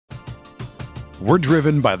We're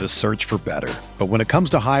driven by the search for better. But when it comes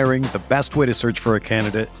to hiring, the best way to search for a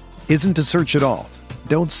candidate isn't to search at all.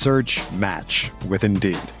 Don't search, match with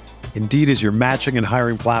Indeed. Indeed is your matching and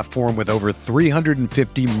hiring platform with over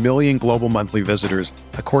 350 million global monthly visitors,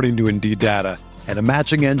 according to Indeed data, and a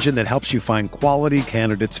matching engine that helps you find quality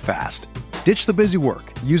candidates fast. Ditch the busy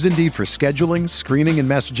work. Use Indeed for scheduling, screening, and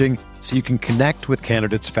messaging so you can connect with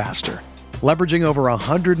candidates faster. Leveraging over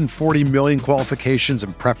 140 million qualifications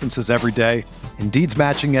and preferences every day, Indeed's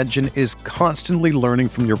matching engine is constantly learning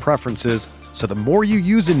from your preferences, so the more you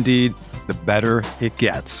use Indeed, the better it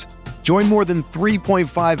gets. Join more than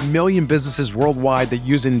 3.5 million businesses worldwide that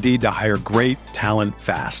use Indeed to hire great talent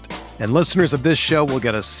fast. And listeners of this show will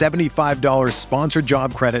get a $75 sponsored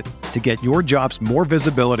job credit to get your jobs more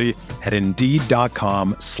visibility at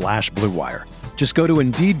Indeed.com/Blue Wire. Just go to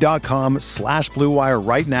Indeed.com/Blue Wire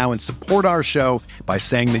right now and support our show by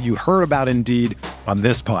saying that you heard about Indeed on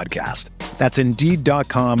this podcast. That's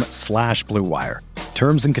Indeed.com/Blue Wire.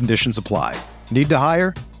 Terms and conditions apply. Need to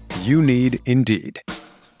hire? You need Indeed.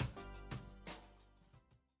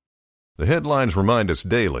 The headlines remind us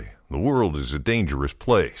daily the world is a dangerous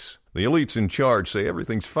place. The elites in charge say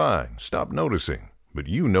everything's fine, stop noticing. But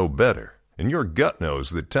you know better. And your gut knows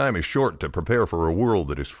that time is short to prepare for a world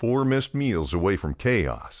that is 4 missed meals away from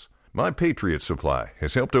chaos. My Patriot Supply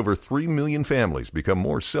has helped over 3 million families become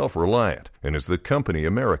more self-reliant and is the company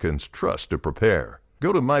Americans trust to prepare.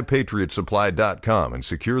 Go to MyPatriotSupply.com and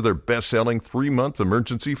secure their best-selling 3-month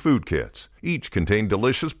emergency food kits. Each contain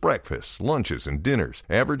delicious breakfasts, lunches, and dinners,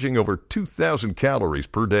 averaging over 2,000 calories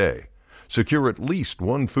per day. Secure at least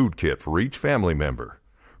one food kit for each family member.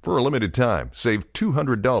 For a limited time, save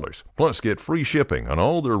 $200, plus get free shipping on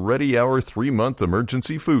all their Ready Hour 3-month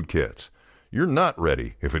emergency food kits. You're not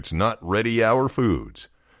ready if it's not Ready Hour Foods.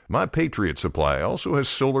 My Patriot Supply also has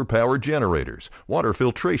solar-powered generators, water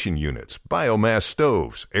filtration units, biomass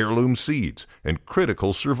stoves, heirloom seeds, and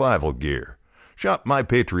critical survival gear. Shop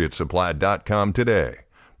MyPatriotSupply.com today.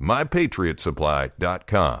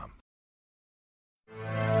 MyPatriotSupply.com.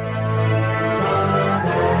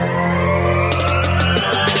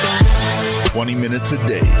 "20 minutes a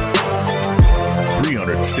day,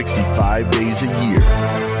 365 days a year."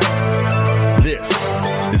 This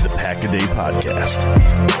is the Pack-A-Day Podcast.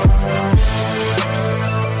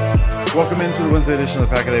 Welcome into the Wednesday edition of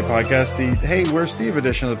the Pack-A-Day Podcast, the Hey, Where's Steve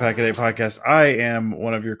edition of the Pack-A-Day Podcast. I am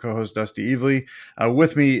one of your co-hosts, Dusty Evely.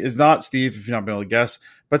 With me is not Steve, if you've not been able to guess,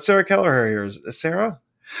 but Sarah Kelleher here. Sarah,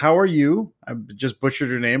 how are you? I just butchered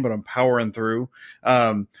your name, but I'm powering through.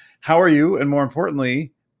 How are you? And more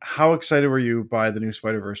importantly, how excited were you by the new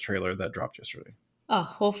Spider-Verse trailer that dropped yesterday?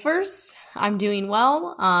 Oh, well, first, I'm doing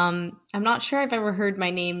well. I'm not sure I've ever heard my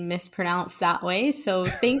name mispronounced that way. So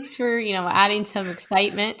thanks for, adding some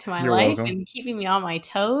excitement to my life and keeping me on my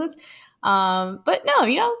toes. But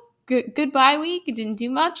no, good bye week. Didn't do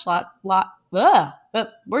much. But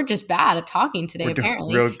we're just bad at talking today,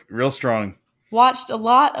 apparently. Real strong. Watched a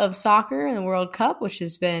lot of soccer in the World Cup, which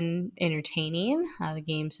has been entertaining. The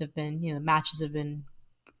games have been, the matches have been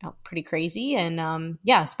pretty crazy. And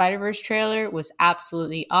Spider-Verse trailer was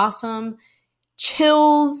absolutely awesome.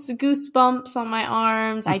 Chills, goosebumps on my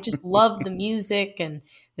arms. I just love the music and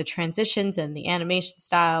the transitions and the animation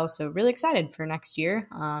style. So really excited for next year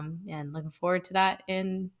and looking forward to that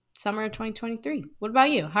in summer of 2023. What about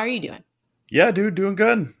you? How are you doing? Yeah, dude, doing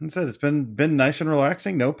good. Like I said, it's been nice and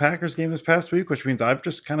relaxing. No Packers game this past week, which means I've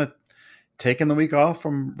just kind of taken the week off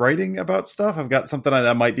from writing about stuff. I've got something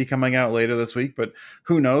that might be coming out later this week, but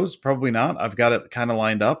who knows? Probably not. I've got it kind of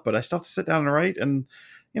lined up, but I still have to sit down and write. And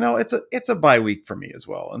it's a bye week for me as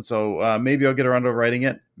well. And so maybe I'll get around to writing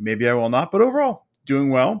it. Maybe I will not. But overall, doing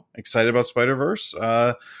well. Excited about Spider-Verse.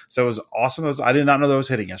 So it was awesome. I did not know that was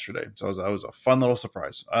hitting yesterday. So that was a fun little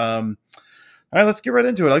surprise. All right, let's get right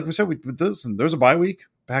into it. Like we said, there's a bye week.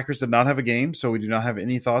 Packers did not have a game, so we do not have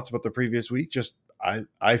any thoughts about the previous week. Just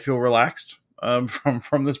I feel relaxed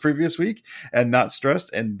from this previous week and not stressed,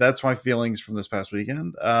 and that's my feelings from this past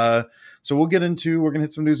weekend. So we're going to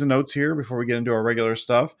hit some news and notes here before we get into our regular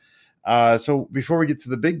stuff. So before we get to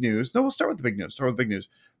the big news, we'll start with the big news.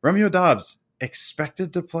 Romeo Doubs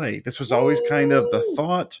expected to play. This was always kind of the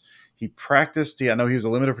thought. He practiced. I know he was a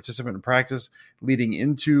limited participant in practice leading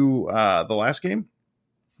into the last game,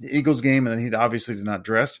 the Eagles game, and then he obviously did not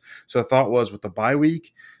dress. So the thought was with the bye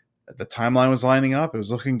week, the timeline was lining up. It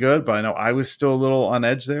was looking good, but I know I was still a little on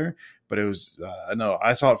edge there. But it was,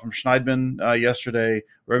 I saw it from Schneidman yesterday.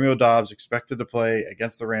 Romeo Doubs expected to play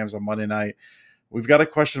against the Rams on Monday night. We've got a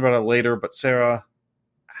question about it later, but Sarah,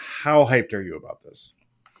 how hyped are you about this?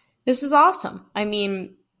 This is awesome. I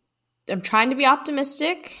mean, I'm trying to be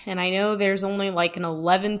optimistic, and I know there's only like an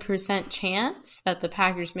 11% chance that the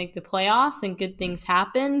Packers make the playoffs and good things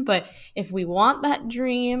happen. But if we want that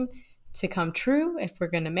dream to come true, if we're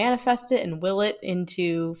going to manifest it and will it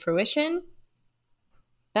into fruition,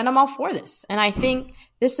 then I'm all for this. And I think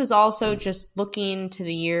this is also just looking to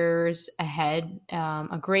the years ahead,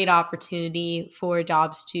 a great opportunity for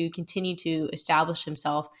Dobbs to continue to establish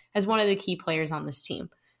himself as one of the key players on this team.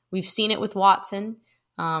 We've seen it with Watson.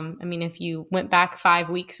 If you went back 5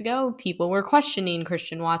 weeks ago, people were questioning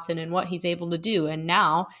Christian Watson and what he's able to do. And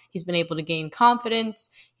now he's been able to gain confidence,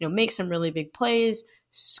 make some really big plays,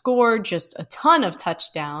 score just a ton of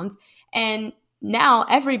touchdowns. And now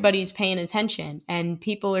everybody's paying attention, and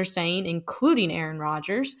people are saying, including Aaron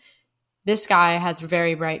Rodgers, this guy has a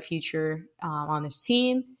very bright future on this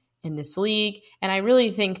team, in this league. And I really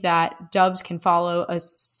think that Dobbs can follow a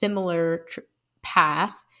similar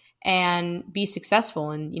path and be successful.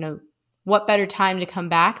 And, what better time to come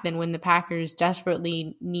back than when the Packers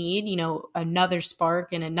desperately need, another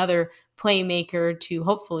spark and another playmaker to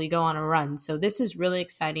hopefully go on a run. So this is really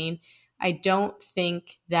exciting. I don't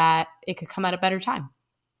think that it could come at a better time.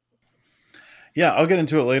 Yeah, I'll get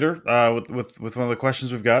into it later with one of the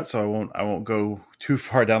questions we've got, so I won't go too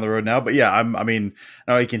far down the road now. But yeah,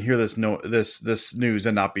 now you can hear this news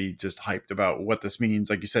and not be just hyped about what this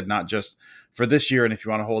means. Like you said, not just for this year, and if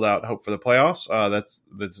you want to hold out hope for the playoffs,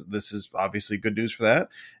 this is obviously good news for that.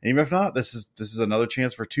 And even if not, this is another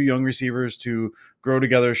chance for two young receivers to grow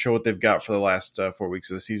together, show what they've got for the last 4 weeks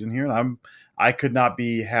of the season here. And I could not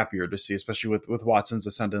be happier to see, especially with Watson's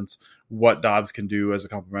ascendance, what Dobbs can do as a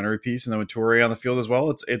complementary piece, and then with Toure on the field as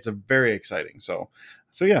well. It's a very exciting. So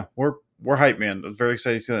yeah, we're hyped, man. It's very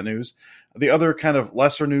exciting to see that news. The other kind of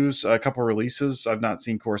lesser news, a couple of releases. I've not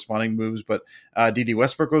seen corresponding moves, but D.D.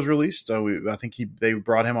 Westbrook was released. I think they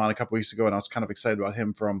brought him on a couple weeks ago, and I was kind of excited about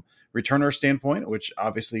him from returner standpoint, which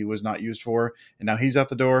obviously was not used for, and now he's out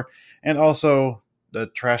the door. And also the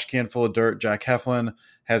trash can full of dirt, Jack Heflin,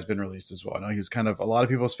 has been released as well. I know he was kind of a lot of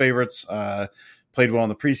people's favorites. Played well in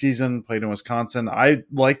the preseason, played in Wisconsin. I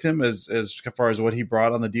liked him as far as what he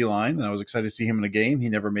brought on the D-line, and I was excited to see him in a game. He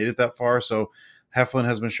never made it that far, so Heflin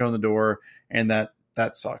has been shown the door, and that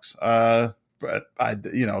sucks. But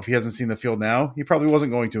if he hasn't seen the field now, he probably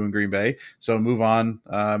wasn't going to in Green Bay. So move on,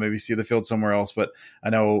 maybe see the field somewhere else. But I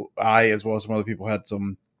know as well as some other people, had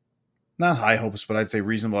some not high hopes, but I'd say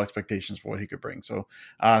reasonable expectations for what he could bring. So,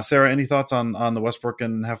 Sarah, any thoughts on the Westbrook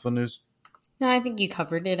and Heflin news? No, I think you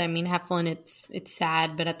covered it. Heflin, it's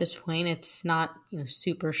sad, but at this point, it's not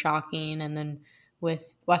super shocking. And then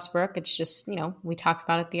with Westbrook, it's just we talked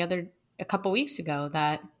about it a couple weeks ago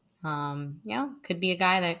that could be a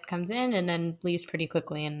guy that comes in and then leaves pretty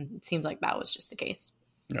quickly, and it seems like that was just the case.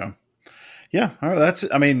 Yeah. All right.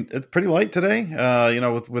 It's pretty light today.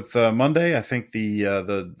 With Monday, I think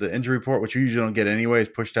the injury report, which you usually don't get anyway, is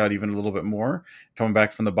pushed out even a little bit more. Coming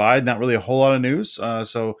back from the bye, not really a whole lot of news.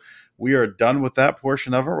 So we are done with that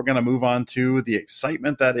portion of it. We're going to move on to the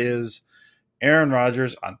excitement that is Aaron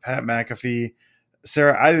Rodgers on Pat McAfee.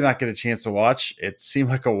 Sarah, I did not get a chance to watch. It seemed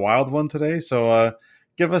like a wild one today. So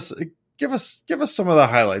give us some of the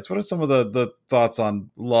highlights. What are some of the thoughts on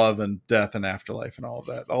love and death and afterlife and all of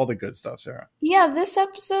that, all the good stuff, Sarah? Yeah, this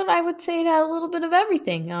episode, I would say it had a little bit of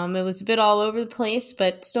everything. It was a bit all over the place,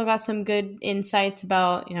 but still got some good insights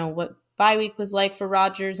about, what bye week was like for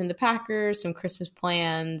Rodgers and the Packers, some Christmas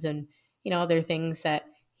plans and, other things that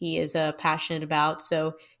he is passionate about.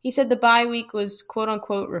 So he said the bye week was quote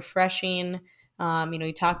unquote refreshing.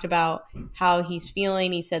 He talked about how he's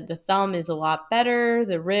feeling. He said the thumb is a lot better.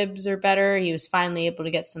 The ribs are better. He was finally able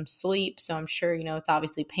to get some sleep. So I'm sure, it's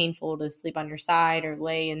obviously painful to sleep on your side or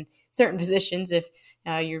lay in certain positions if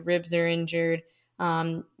your ribs are injured.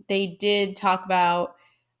 They did talk about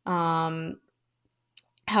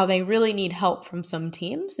how they really need help from some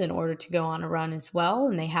teams in order to go on a run as well.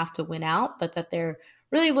 And they have to win out, but that they're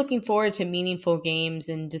really looking forward to meaningful games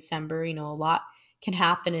in December. A lot can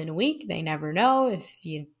happen in a week. They never know if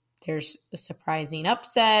there's a surprising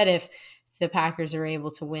upset. If the Packers are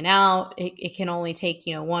able to win out, it can only take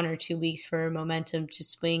 1 or 2 weeks for momentum to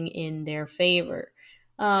swing in their favor.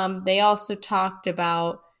 They also talked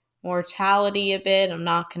about mortality a bit. I'm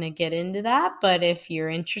not going to get into that, but if you're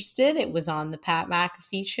interested, it was on the Pat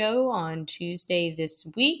McAfee show on Tuesday this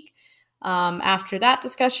week. After that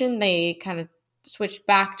discussion, they kind of switched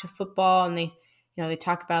back to football, and they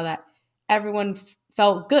talked about that everyone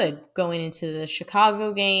felt good going into the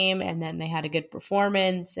Chicago game, and then they had a good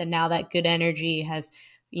performance, and now that good energy has,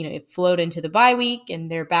 it flowed into the bye week, and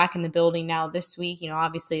they're back in the building now this week.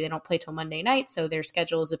 Obviously they don't play till Monday night, so their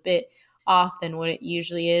schedule is a bit off than what it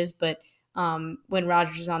usually is, but when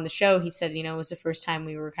Rodgers was on the show, he said, it was the first time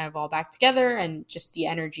we were kind of all back together and just the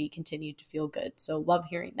energy continued to feel good. So love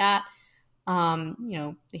hearing that.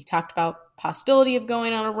 He talked about possibility of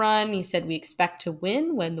going on a run. He said we expect to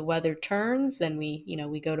win when the weather turns. Then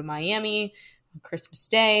we go to Miami on Christmas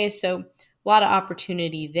Day. So a lot of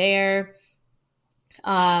opportunity there.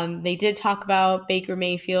 They did talk about Baker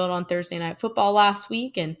Mayfield on Thursday Night Football last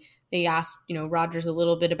week, and they asked, Rodgers a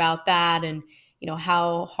little bit about that and,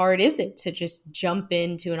 how hard is it to just jump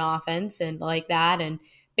into an offense and like that and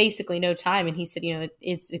basically no time. And he said,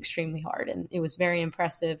 it's extremely hard. And it was very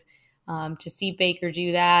impressive to see Baker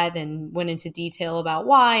do that and went into detail about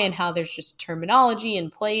why and how there's just terminology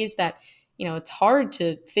and plays that, it's hard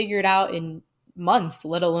to figure it out in months,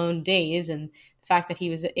 let alone days. And the fact that he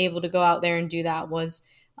was able to go out there and do that was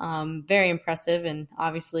very impressive. And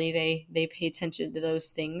obviously they pay attention to those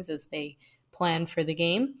things as they plan for the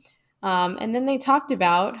game. And then they talked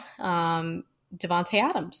about Davante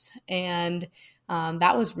Adams. And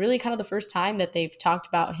that was really kind of the first time that they've talked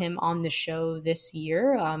about him on the show this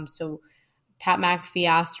year. So Pat McAfee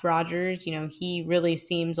asked Rodgers, he really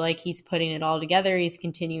seems like he's putting it all together. He's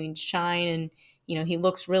continuing to shine and, he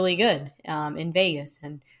looks really good in Vegas,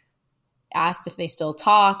 and asked if they still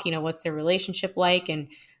talk, what's their relationship like. And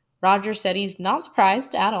Rodgers said he's not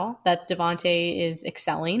surprised at all that Davante is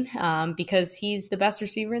excelling because he's the best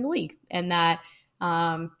receiver in the league, and that,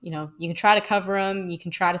 you can try to cover him, you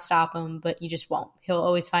can try to stop him, but you just won't. He'll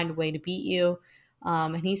always find a way to beat you.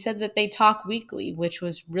 And he said that they talk weekly, which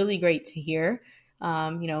was really great to hear.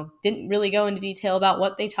 Didn't really go into detail about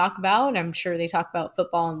what they talk about. I'm sure they talk about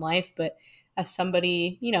football and life, but as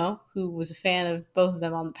somebody, who was a fan of both of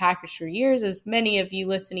them on the Packers for years, as many of you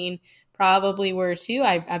listening probably were too,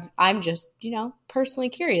 I'm just, personally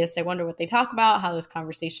curious. I wonder what they talk about, how those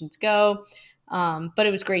conversations go. But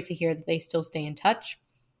it was great to hear that they still stay in touch.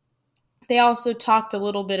 They also talked a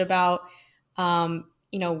little bit about,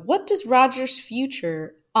 what does Rodgers'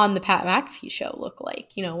 future on the Pat McAfee show look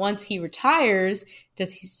like? Once he retires,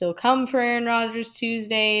 does he still come for Aaron Rodgers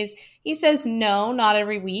Tuesdays? He says no, not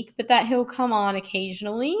every week, but that he'll come on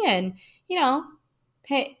occasionally and,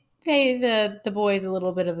 pay the boys a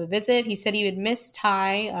little bit of a visit. He said he would miss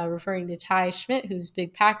Ty, referring to Ty Schmidt, who's a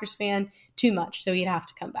big Packers fan, too much, so he'd have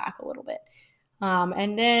to come back a little bit.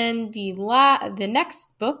 And then the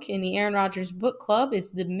next book in the Aaron Rodgers book club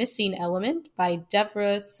is The Missing Element by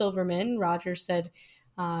Deborah Silverman. Rodgers said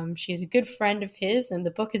she's a good friend of his, and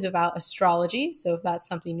the book is about astrology. So if that's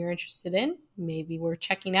something you're interested in, maybe worth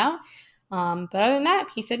checking out. But other than that,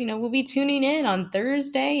 he said, we'll be tuning in on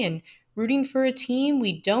Thursday and rooting for a team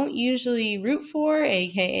we don't usually root for,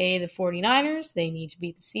 aka the 49ers. They need to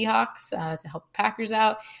beat the Seahawks to help the Packers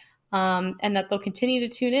out. And that they'll continue to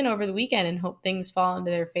tune in over the weekend and hope things fall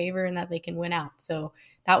into their favor and that they can win out. So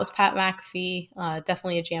that was Pat McAfee.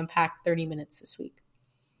 Definitely a jam-packed 30 minutes this week.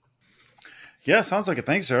 Yeah, sounds like it.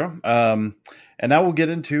 Thanks, Sarah. And now we'll get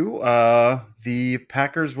into the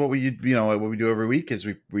Packers. What we do every week is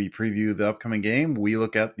we preview the upcoming game. We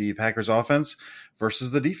look at the Packers offense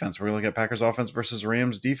versus the defense. We're going to look at Packers offense versus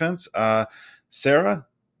Rams defense. Sarah,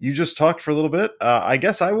 you just talked for a little bit. I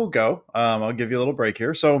guess I will go. I'll give you a little break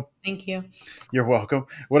here. So thank you. You're welcome.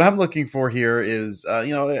 What I'm looking for here is,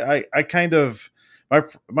 I kind of,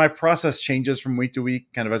 my process changes from week to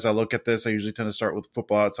week. Kind of as I look at this, I usually tend to start with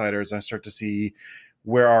Football Outsiders. I start to see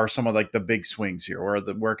where are some of like the big swings here,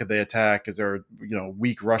 where could they attack? Is there,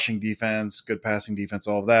 weak rushing defense, good passing defense,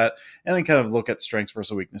 all of that, and then kind of look at strengths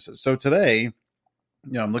versus weaknesses. So today,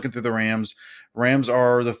 I'm looking through the Rams. Rams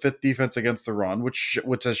are the 5th defense against the run, which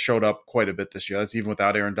has showed up quite a bit this year. That's even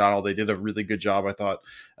without Aaron Donald. They did a really good job, I thought,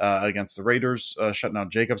 against the Raiders, shutting down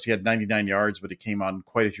Jacobs. He had 99 yards, but he came on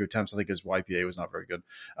quite a few attempts. I think his YPA was not very good.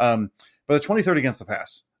 But the 23rd against the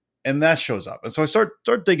pass, and that shows up. And so I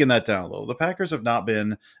start digging that down a little. The Packers have not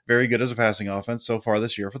been very good as a passing offense so far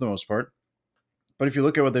this year for the most part. But if you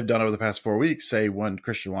look at what they've done over the past 4 weeks, say when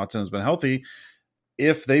Christian Watson has been healthy,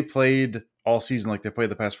 if they played all season like they played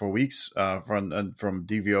the past 4 weeks from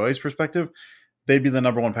DVOA's perspective, they'd be the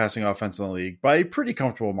number 1 passing offense in the league by a pretty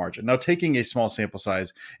comfortable margin. Now, taking a small sample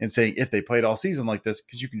size and saying if they played all season like this,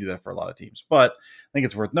 because you can do that for a lot of teams. But I think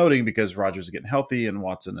it's worth noting because Rodgers is getting healthy and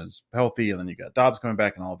Watson is healthy, and then you got Dobbs coming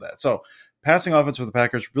back and all of that. So passing offense for the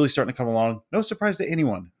Packers really starting to come along. No surprise to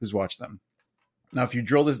anyone who's watched them. Now, if you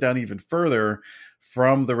drill this down even further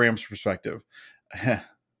from the Rams' perspective,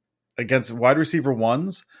 against wide receiver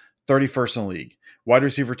 1s, 31st in the league. Wide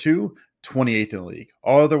receiver 2, 28th in the league.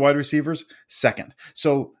 All other wide receivers, 2nd.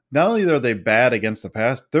 So not only are they bad against the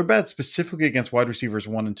pass, they're bad specifically against wide receivers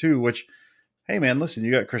 1 and 2, which, hey man, listen,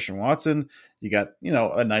 you got Christian Watson, you got,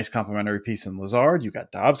 a nice complimentary piece in Lazard, you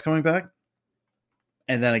got Dobbs coming back.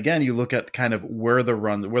 And then again, you look at kind of where the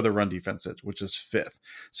run defense is, which is 5th.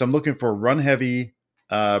 So I'm looking for a run heavy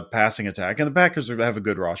passing attack. And the Packers have a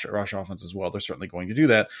good rush offense as well. They're certainly going to do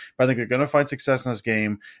that. But I think they're going to find success in this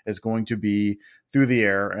game is going to be through the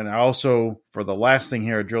air. And I also, for the last thing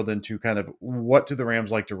here, I drilled into kind of what do the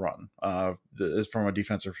Rams like to run from a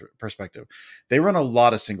defensive perspective. They run a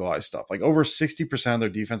lot of single high stuff. Like over 60% of their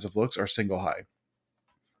defensive looks are single high.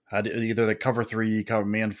 Either they cover 3, cover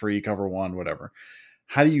man free, cover 1, whatever.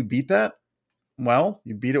 How do you beat that? Well,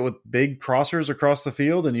 you beat it with big crossers across the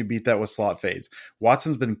field, and you beat that with slot fades.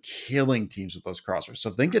 Watson's been killing teams with those crossers. So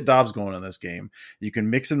if they can get Dobbs going in this game, you can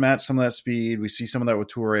mix and match some of that speed. We see some of that with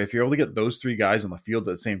Toure. If you're able to get those 3 guys on the field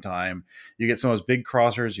at the same time, you get some of those big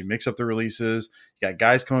crossers, you mix up the releases, you got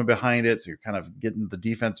guys coming behind it, so you're kind of getting the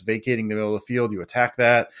defense vacating the middle of the field. You attack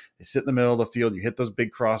that, they sit in the middle of the field, you hit those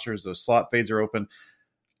big crossers, those slot fades are open.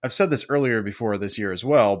 I've said this earlier before this year as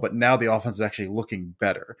well, but now the offense is actually looking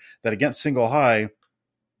better. That against single high,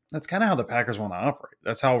 that's kind of how the Packers want to operate.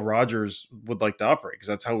 That's how Rodgers would like to operate because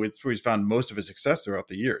that's where he's found most of his success throughout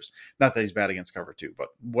the years. Not that he's bad against cover 2, but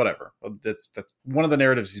whatever. That's one of the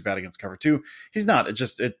narratives. He's bad against cover 2. He's not.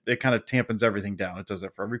 It kind of tampons everything down. It does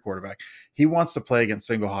that for every quarterback. He wants to play against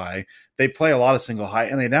single high. They play a lot of single high,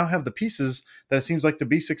 and they now have the pieces that it seems like to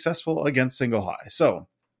be successful against single high. So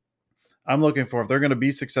I'm looking for if they're going to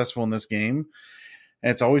be successful in this game,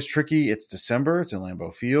 and it's always tricky. It's December. It's in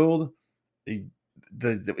Lambeau Field.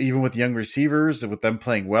 Even with young receivers, with them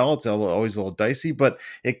playing well, it's always a little dicey, but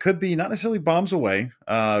it could be not necessarily bombs away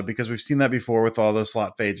because we've seen that before with all those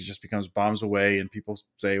slot fades. It just becomes bombs away, and people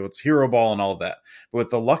say, well, it's hero ball and all of that. But with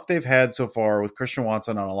the luck they've had so far with Christian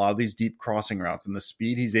Watson on a lot of these deep crossing routes and the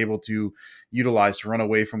speed he's able to utilize to run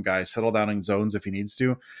away from guys, settle down in zones if he needs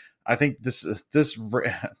to, I think this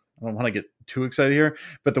I don't want to get too excited here,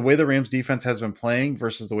 but the way the Rams defense has been playing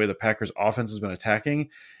versus the way the Packers offense has been attacking,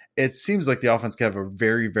 it seems like the offense could have a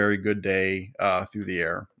very, very good day through the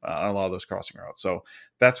air on a lot of those crossing routes. So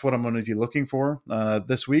that's what I'm going to be looking for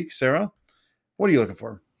this week. Sarah, what are you looking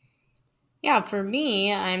for? Yeah, for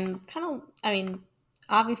me,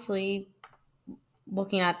 obviously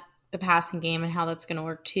looking at the passing game and how that's going to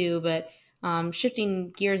work too, but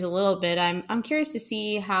shifting gears a little bit, I'm curious to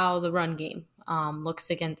see how the run game looks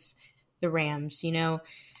against the Rams. You know,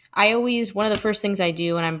 one of the first things I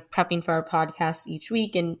do when I'm prepping for our podcast each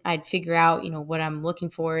week, and I'd figure out, what I'm looking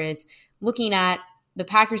for is looking at the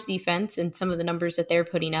Packers defense and some of the numbers that they're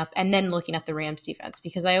putting up, and then looking at the Rams defense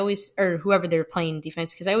or whoever they're playing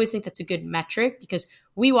defense, because I always think that's a good metric because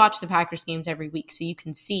we watch the Packers games every week. So you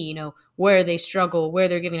can see, where they struggle, where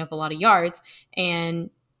they're giving up a lot of yards.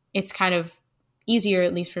 And it's kind of easier,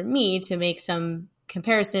 at least for me, to make some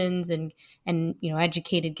comparisons and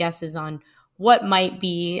educated guesses on what might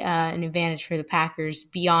be an advantage for the Packers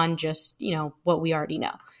beyond just, what we already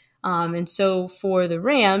know. And so for the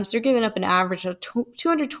Rams, they're giving up an average of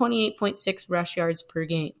 228.6 rush yards per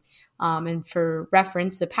game. And for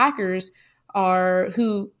reference, the Packers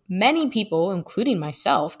who many people, including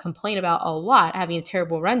myself, complain about a lot, having a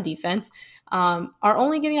terrible run defense, are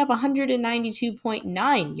only giving up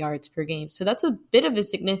 192.9 yards per game. So that's a bit of a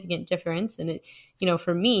significant difference. And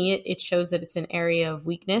for me, it shows that it's an area of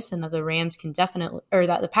weakness and that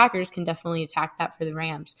the Packers can definitely attack that for the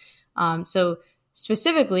Rams. So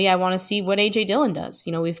specifically, I want to see what A.J. Dillon does.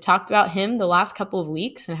 We've talked about him the last couple of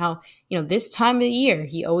weeks and how, this time of the year,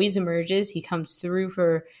 he always emerges. He comes through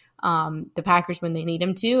for the Packers when they need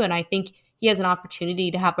him to. And I think he has an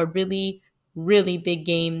opportunity to have a really, really big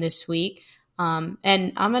game this week. And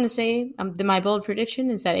I'm going to say my bold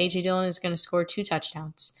prediction is that A.J. Dillon is going to score 2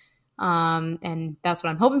 touchdowns. And that's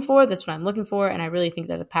what I'm hoping for. That's what I'm looking for. And I really think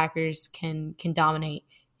that the Packers can dominate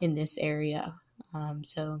in this area.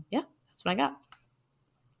 So, yeah, that's what I got.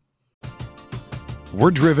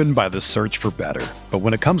 We're driven by the search for better. But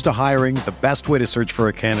when it comes to hiring, the best way to search for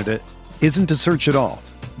a candidate isn't to search at all.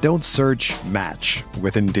 Don't search, match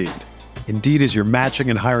with Indeed. Indeed is your matching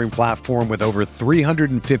and hiring platform with over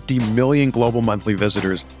 350 million global monthly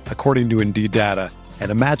visitors, according to Indeed data, and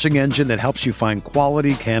a matching engine that helps you find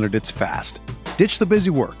quality candidates fast. Ditch the busy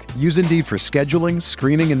work. Use Indeed for scheduling,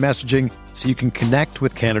 screening, and messaging so you can connect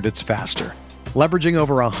with candidates faster. Leveraging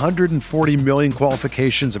over 140 million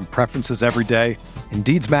qualifications and preferences every day,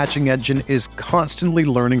 Indeed's matching engine is constantly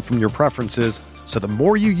learning from your preferences, so the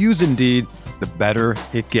more you use Indeed, the better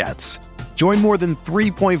it gets. Join more than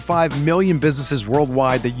 3.5 million businesses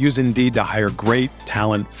worldwide that use Indeed to hire great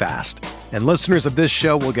talent fast. And listeners of this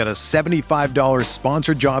show will get a $75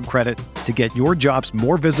 sponsored job credit to get your jobs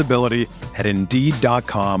more visibility at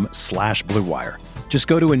Indeed.com/Blue Wire. Just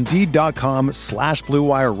go to Indeed.com/Blue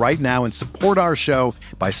Wire right now and support our show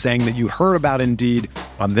by saying that you heard about Indeed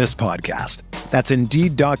on this podcast. That's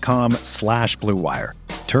Indeed.com/Blue Wire.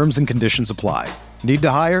 Terms and conditions apply. Need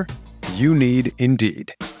to hire? You need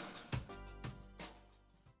Indeed.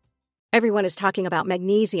 Everyone is talking about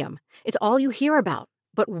magnesium. It's all you hear about.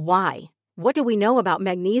 But why? What do we know about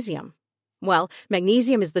magnesium? Well,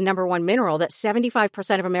 magnesium is the number one mineral that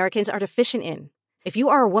 75% of Americans are deficient in. If you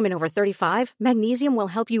are a woman over 35, magnesium will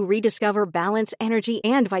help you rediscover balance, energy,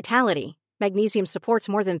 and vitality. Magnesium supports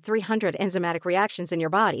more than 300 enzymatic reactions in your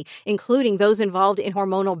body, including those involved in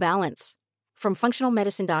hormonal balance. From functional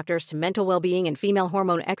medicine doctors to mental well-being and female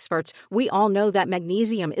hormone experts, we all know that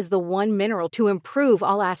magnesium is the one mineral to improve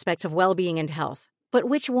all aspects of well-being and health. But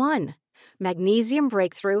which one? Magnesium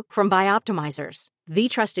Breakthrough from Bioptimizers, the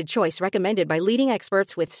trusted choice recommended by leading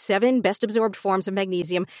experts with 7 best-absorbed forms of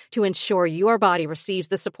magnesium to ensure your body receives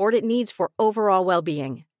the support it needs for overall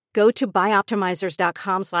well-being. Go to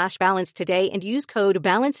bioptimizers.com/balance today and use code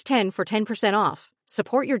BALANCE10 for 10% off.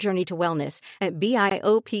 Support your journey to wellness at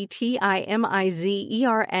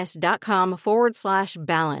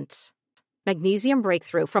bioptimizers.com/balance. Magnesium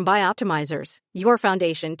Breakthrough from Bioptimizers, your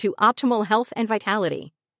foundation to optimal health and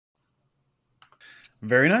vitality.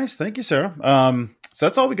 Very nice. Thank you, Sarah. So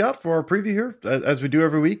that's all we got for our preview here. As we do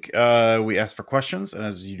every week, we ask for questions, and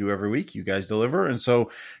as you do every week, you guys deliver. And so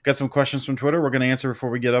got some questions from Twitter we're going to answer before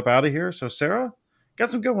we get up out of here. So Sarah, got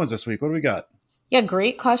some good ones this week. What do we got? Yeah,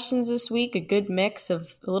 great questions this week. A good mix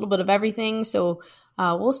of a little bit of everything. So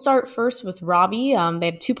we'll start first with Robbie. They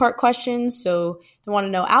had 2-part questions. So they want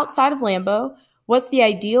to know, outside of Lambeau, what's the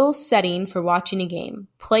ideal setting for watching a game?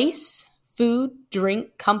 Place, food,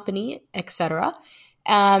 drink, company, etc.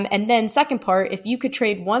 And then second part, if you could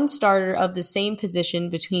trade one starter of the same position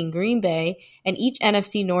between Green Bay and each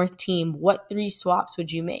NFC North team, what 3 swaps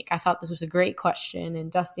would you make? I thought this was a great question,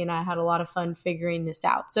 and Dusty and I had a lot of fun figuring this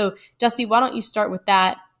out. So, Dusty, why don't you start with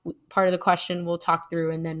that part of the question? We'll talk through,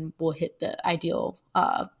 and then we'll hit the ideal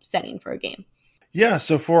setting for a game. Yeah,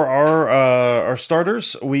 so for our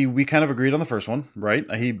starters, we kind of agreed on the first one, right?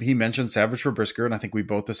 He mentioned Savage for Brisker, and I think we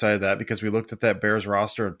both decided that because we looked at that Bears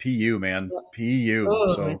roster and PU, man, PU.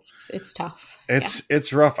 Oh, so it's tough.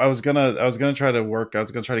 It's rough. I was gonna try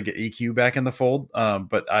to get EQ back in the fold,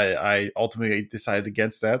 but I ultimately decided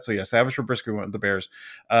against that. So yeah, Savage for Brisker went with the Bears.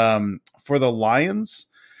 For the Lions,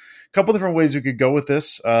 a couple different ways we could go with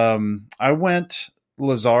this. I went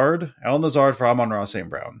Alan Lazard for Amon-Ra St.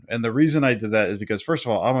 Brown. And the reason I did that is because, first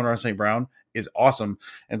of all, Amon-Ra St. Brown is awesome,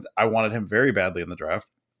 and I wanted him very badly in the draft.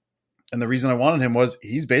 And the reason I wanted him was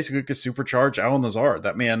he's basically a supercharged Alan Lazard.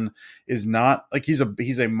 That man is not like he's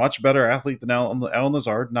a much better athlete than Alan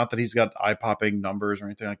Lazard. Not that he's got eye-popping numbers or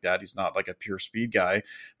anything like that. He's not like a pure speed guy,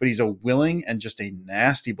 but he's a willing and just a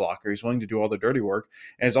nasty blocker. He's willing to do all the dirty work,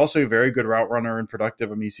 and he's also a very good route runner and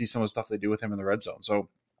productive. I mean, you see some of the stuff they do with him in the red zone. So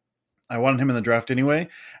I wanted him in the draft anyway.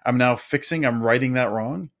 I'm writing that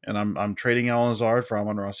wrong, and I'm trading Alan Lazard for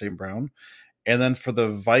Amon-Ra St. Brown. And then for the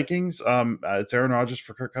Vikings, it's Aaron Rodgers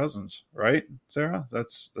for Kirk Cousins, right, Sarah?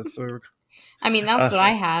 That's I mean, that's what I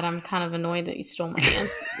had. I'm kind of annoyed that you stole my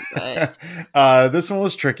answer. But this one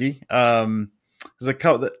was tricky because I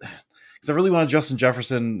really wanted Justin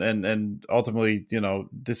Jefferson, and ultimately,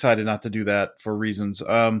 decided not to do that for reasons.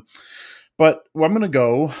 But where I'm going to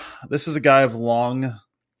go, this is a guy I've long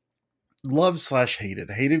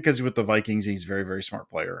loved/hated. Hated because he's with the Vikings. He's a very, very smart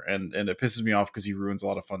player, and it pisses me off because he ruins a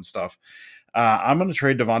lot of fun stuff. I'm going to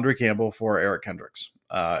trade Devondre Campbell for Eric Kendricks.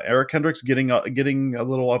 Eric Kendricks getting a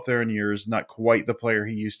little up there in years, not quite the player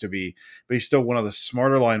he used to be, but he's still one of the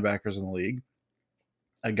smarter linebackers in the league.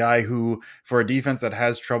 A guy who, for a defense that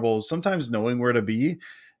has trouble sometimes knowing where to be,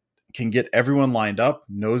 can get everyone lined up,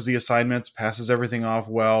 knows the assignments, passes everything off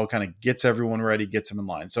well, kind of gets everyone ready, gets them in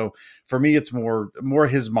line. So for me, it's more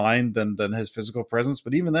his mind than his physical presence.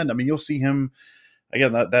 But even then, I mean, you'll see him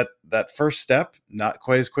again, that first step, not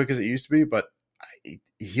quite as quick as it used to be, but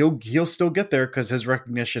he'll still get there because his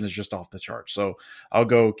recognition is just off the charts. So I'll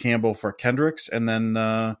go Campbell for Kendricks, and then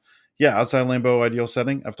outside Lambeau ideal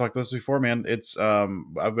setting. I've talked about this before, man. It's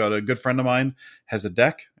I've got a good friend of mine has a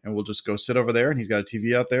deck, and we'll just go sit over there, and he's got a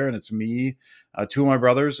TV out there, and it's me, 2 of my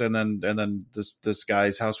brothers, and then this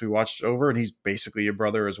guy's house we watched over, and he's basically a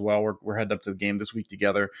brother as well. We're heading up to the game this week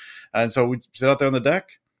together, and so we sit out there on the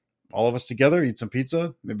deck, all of us together, eat some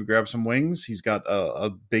pizza, maybe grab some wings. He's got a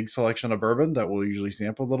big selection of bourbon that we'll usually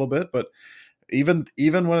sample a little bit, but even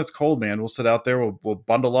when it's cold, man, we'll sit out there, we'll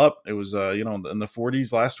bundle up. It was in the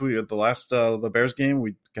 40s last week at the Bears game.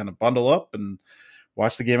 We kind of bundle up and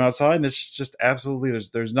watch the game outside, and it's just absolutely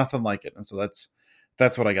there's nothing like it. And so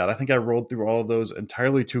that's what I got. I think I rolled through all of those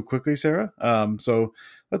entirely too quickly, Sarah. So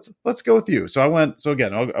let's go with you. So I went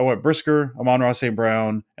Brisker, Amon-Ra St.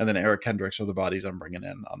 Brown, and then Eric Kendricks are the bodies I'm bringing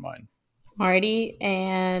in on mine. Alrighty,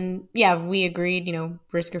 and yeah, we agreed,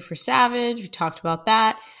 Brisker for Savage. We talked about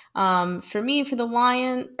that. For me, for the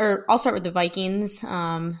I'll start with the Vikings.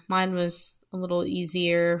 Mine was a little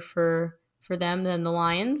easier for them than the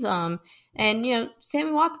Lions. And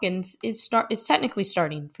Sammy Watkins is technically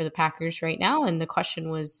starting for the Packers right now. And the question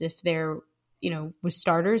was if they're, with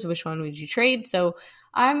starters, which one would you trade? So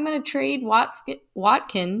I'm going to trade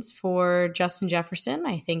Watkins for Justin Jefferson.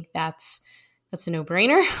 I think that's a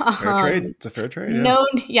no-brainer. Fair trade. It's a fair trade.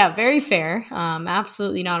 Yeah. Very fair.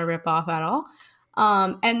 Absolutely not a ripoff at all.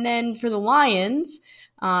 And then for the Lions,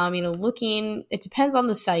 it depends on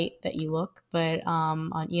the site that you look, but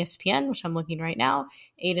on ESPN, which I'm looking right now,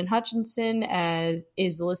 Aiden Hutchinson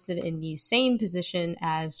is listed in the same position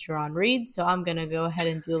as Jarran Reed. So I'm going to go ahead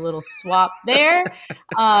and do a little swap there.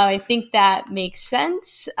 I think that makes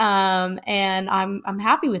sense. And I'm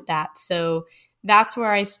happy with that. So that's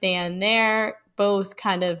where I stand there. Both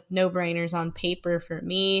kind of no-brainers on paper for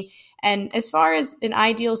me. And as far as an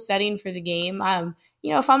ideal setting for the game,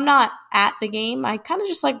 if I'm not at the game, I kind of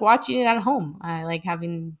just like watching it at home. I like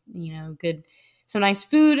having, some nice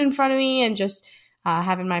food in front of me and just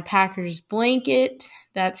having my Packers blanket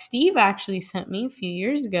that Steve actually sent me a few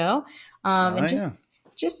years ago.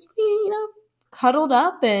 Just cuddled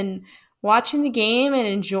up and watching the game and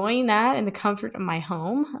enjoying that in the comfort of my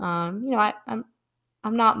home.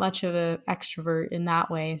 I'm not much of an extrovert in that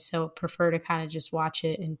way, so prefer to kind of just watch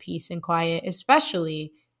it in peace and quiet,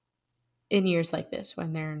 especially in years like this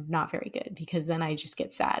when they're not very good, because then I just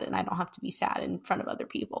get sad and I don't have to be sad in front of other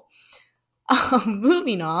people.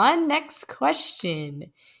 Moving on, next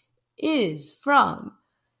question is from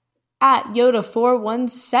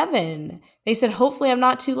 @Yoda417. They said, hopefully I'm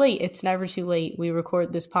not too late. It's never too late. We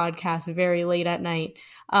record this podcast very late at night.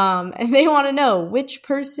 And they want to know which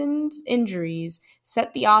person's injuries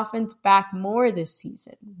set the offense back more this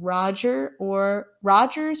season, Rodgers or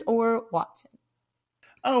Watson?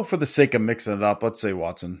 Oh, for the sake of mixing it up, let's say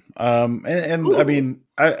Watson. I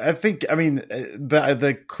think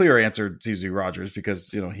the clear answer seems to be Rodgers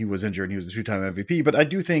because, he was injured and he was a 2-time MVP. But I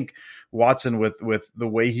do think Watson, with the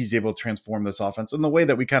way he's able to transform this offense and the way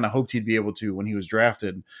that we kind of hoped he'd be able to when he was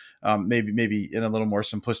drafted, maybe in a little more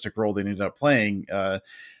simplistic role than he ended up playing.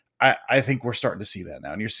 I think we're starting to see that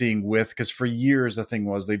now. And you're seeing because for years the thing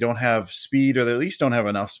was they don't have speed, or they at least don't have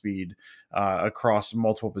enough speed across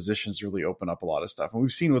multiple positions to really open up a lot of stuff. And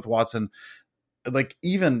we've seen with Watson, like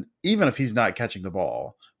even if he's not catching the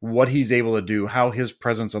ball, what he's able to do, how his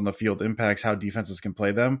presence on the field impacts how defenses can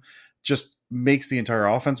play them, just makes the entire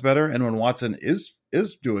offense better. And when Watson is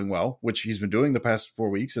doing well, which he's been doing the past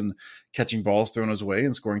 4 weeks and catching balls thrown his way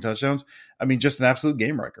and scoring touchdowns, just an absolute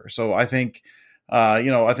game wrecker. So I think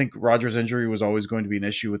Rodgers' injury was always going to be an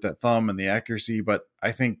issue with that thumb and the accuracy, but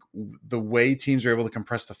I think the way teams are able to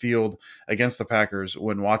compress the field against the Packers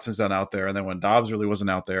when Watson's not out there, and then when Dobbs really wasn't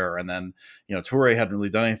out there, and then, Toure hadn't really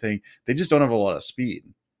done anything, they just don't have a lot of speed.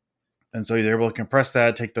 And so they're able to compress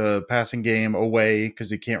that, take the passing game away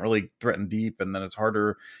because you can't really threaten deep, and then it's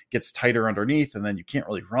harder, gets tighter underneath, and then you can't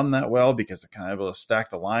really run that well because they're kind of able to stack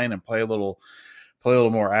the line and play a little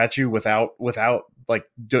more at you without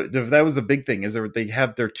that was the big thing, is they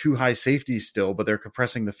have their 2 high safeties still, but they're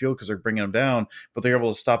compressing the field because they're bringing them down, but they're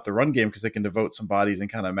able to stop the run game because they can devote some bodies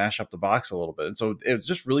and kind of mash up the box a little bit. And so it was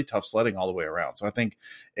just really tough sledding all the way around. So I think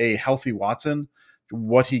a healthy Watson,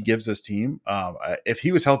 what he gives this team, if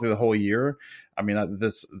he was healthy the whole year, I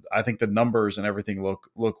think the numbers and everything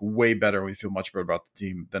look way better. We feel much better about the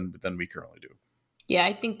team than we currently do. Yeah,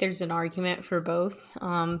 I think there's an argument for both.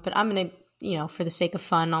 But I'm going to, for the sake of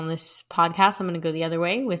fun on this podcast, I'm going to go the other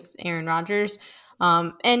way with Aaron Rodgers.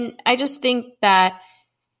 And I just think that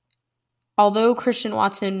although Christian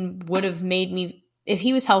Watson would have made me, if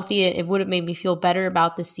he was healthy, it would have made me feel better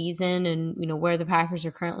about the season and, where the Packers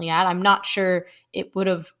are currently at. I'm not sure it would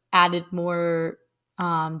have added more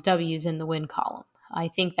W's in the win column. I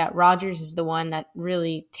think that Rodgers is the one that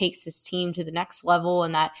really takes this team to the next level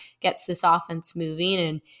and that gets this offense moving.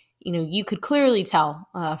 And, you could clearly tell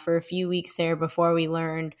for a few weeks there before we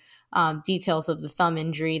learned details of the thumb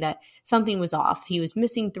injury that something was off. He was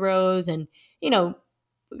missing throws, and,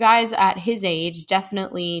 guys at his age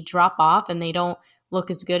definitely drop off and they don't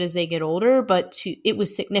look as good as they get older, but it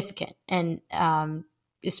was significant. And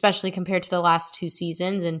especially compared to the last 2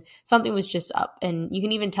 seasons, and something was just up. And you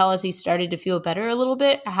can even tell as he started to feel better a little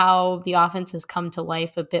bit how the offense has come to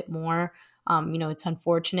life a bit more. It's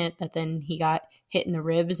unfortunate that then he got hit in the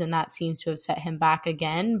ribs and that seems to have set him back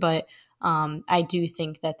again. But I do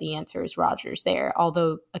think that the answer is Rodgers there,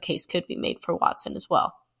 although a case could be made for Watson as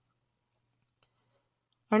well.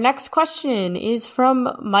 Our next question is from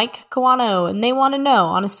Mike Kawano, and they want to know,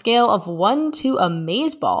 on a scale of 1 to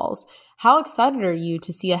amazeballs, how excited are you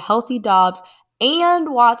to see a healthy Dobbs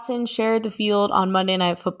and Watson share the field on Monday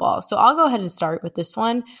Night Football? So I'll go ahead and start with this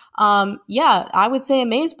one. Yeah, I would say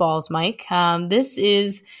amazeballs, Mike. This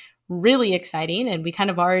is really exciting, and we kind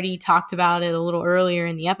of already talked about it a little earlier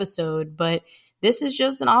in the episode, but this is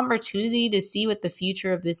just an opportunity to see what the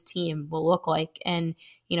future of this team will look like. And,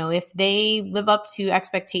 you know, if they live up to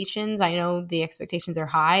expectations, I know the expectations are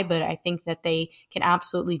high, but I think that they can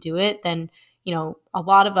absolutely do it. Then, you know, a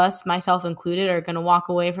lot of us, myself included, are going to walk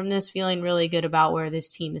away from this feeling really good about where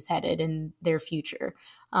this team is headed and their future.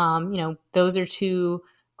 You know, those are two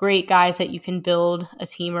great guys that you can build a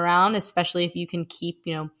team around, especially if you can keep,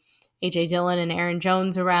 you know, A.J. Dillon and Aaron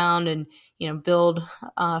Jones around and, you know, build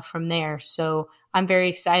from there. So I'm very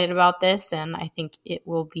excited about this, and I think it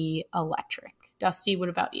will be electric. Dusty, what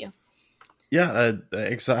about you? Yeah,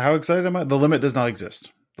 how excited am I? The limit does not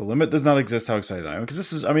exist. The limit does not exist how excited I am. Because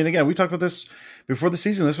this is, I mean, again, we talked about this before the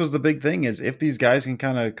season. This was the big thing, is if these guys can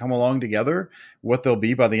kind of come along together, what they'll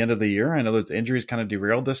be by the end of the year. I know that injuries kind of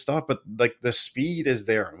derailed this stuff, but like the speed is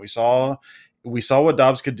there. And we saw what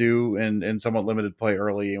Dobbs could do in somewhat limited play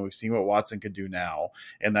early, and we've seen what Watson could do now.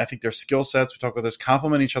 And I think their skill sets, we talk about this,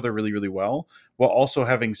 complement each other really, really well, while also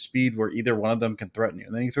having speed where either one of them can threaten you.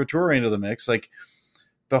 And then you throw Toure into the mix. Like,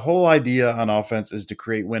 the whole idea on offense is to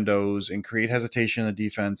create windows and create hesitation in the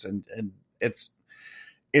defense. And it's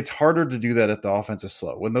harder to do that if the offense is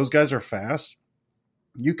slow. When those guys are fast,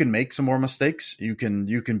 you can make some more mistakes. You can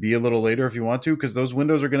be a little later if you want to, because those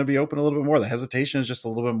windows are going to be open a little bit more. The hesitation is just a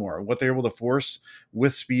little bit more. What they're able to force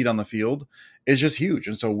with speed on the field is just huge.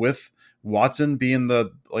 And so with Watson being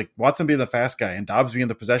the fast guy and Dobbs being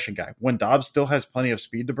the possession guy, when Dobbs still has plenty of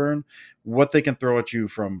speed to burn, what they can throw at you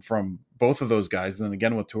from both of those guys, and then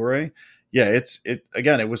again with Toure, yeah,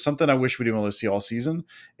 it was something I wish we'd be able to see all season.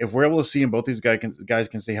 If we're able to see, and both these guys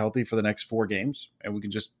can stay healthy for the next 4 games, and we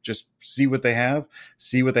can just see what they have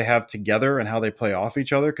together and how they play off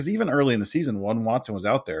each other. Because even early in the season, when Watson was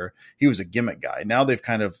out there, he was a gimmick guy. Now they've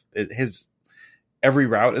kind of every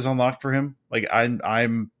route is unlocked for him. Like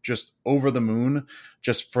I'm just over the moon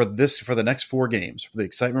just for the next 4 games, for the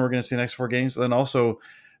excitement we're going to see the next 4 games. And then also,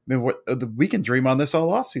 I mean, we can dream on this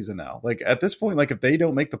all offseason now. Like at this point, like if they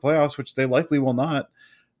don't make the playoffs, which they likely will not,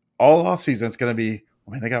 all offseason it's going to be,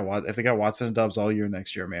 I mean, if they got Watson and Dobbs all year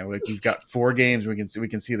next year, man, like we've got 4 games, we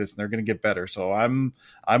can see this, and they're going to get better. So I'm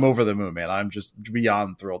over the moon, man. I'm just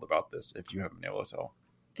beyond thrilled about this. If you haven't been able to tell.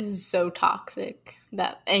 This is so toxic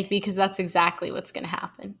because that's exactly what's going to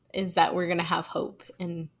happen, is that we're going to have hope.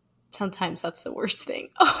 And sometimes that's the worst thing.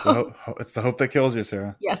 It's the hope that kills you,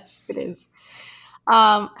 Sarah. Yes, it is.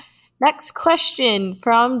 Next question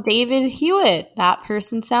from David Hewitt. That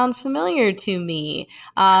person sounds familiar to me.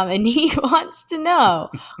 And he wants to know,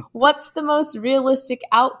 what's the most realistic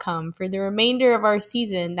outcome for the remainder of our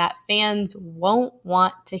season that fans won't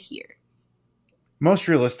want to hear? Most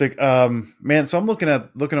realistic, man. So I'm looking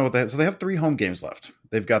at what so they have 3 home games left.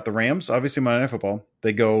 They've got the Rams, obviously Monday Night Football.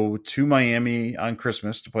 They go to Miami on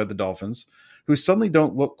Christmas to play the Dolphins, who suddenly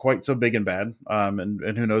don't look quite so big and bad.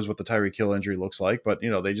 And who knows what the Tyreek Hill injury looks like, but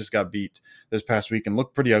you know, they just got beat this past week and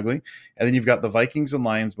looked pretty ugly. And then you've got the Vikings and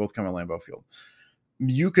Lions both coming at Lambeau Field.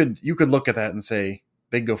 You could look at that and say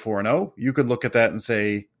they go 4-0. You could look at that and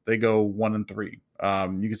say they go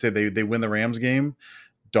 1-3. You could say they win the Rams game.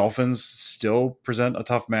 Dolphins still present a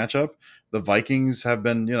tough matchup. The Vikings have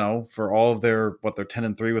been, you know, for all of they're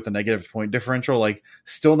 10-3 with a negative point differential, like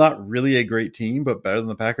still not really a great team, but better than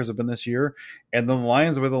the Packers have been this year. And then the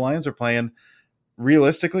Lions, the way the Lions are playing,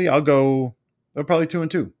 realistically, they're probably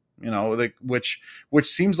 2-2, you know, like which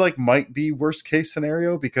seems like might be worst case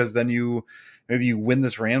scenario, because then maybe you win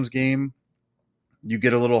this Rams game, you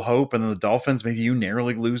get a little hope, and then the Dolphins, maybe you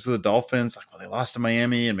narrowly lose to the Dolphins. Like, well, they lost to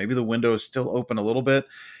Miami, and maybe the window is still open a little bit,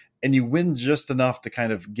 and you win just enough to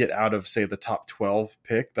kind of get out of, say, the top 12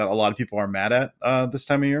 pick that a lot of people are mad at this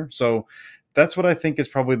time of year. So that's what I think is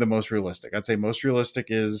probably the most realistic. I'd say most realistic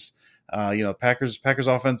is, Packers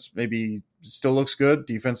offense maybe still looks good.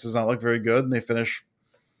 Defense does not look very good, and they finish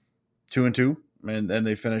 2-2. And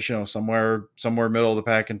they finish, you know, somewhere middle of the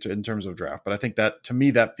pack in terms of draft. But I think that, to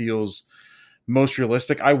me, that feels most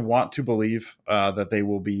realistic. I want to believe that they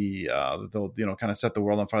will be they'll, you know, kind of set the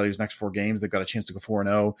world on fire these next 4 games. They've got a chance to go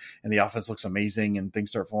 4-0, and the offense looks amazing and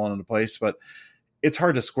things start falling into place. But it's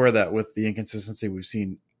hard to square that with the inconsistency we've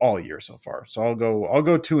seen all year so far. So I'll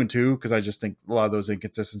go 2-2, because I just think a lot of those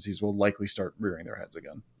inconsistencies will likely start rearing their heads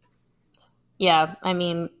again. Yeah, I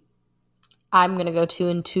mean, I'm going to go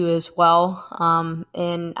 2-2 as well.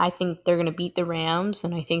 And I think they're going to beat the Rams,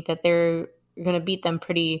 and I think that they're going to beat them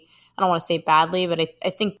pretty, I don't want to say badly, but I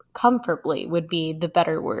think comfortably would be the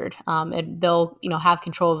better word. And they'll, have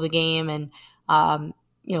control of the game and,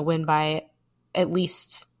 win by at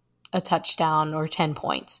least a touchdown or 10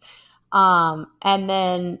 points. And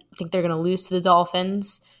then I think they're going to lose to the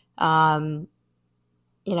Dolphins. They're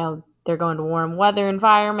going to warm weather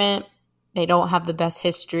environment. They don't have the best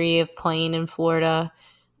history of playing in Florida.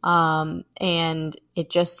 And it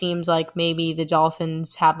just seems like maybe the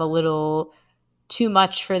Dolphins have a little too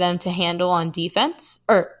much for them to handle on offense,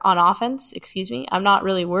 excuse me. I'm not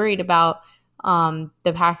really worried about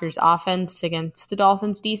the Packers offense against the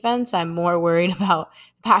Dolphins defense. I'm more worried about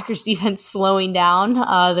the Packers defense slowing down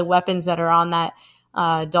the weapons that are on that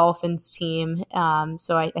Dolphins team.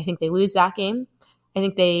 So I think they lose that game. I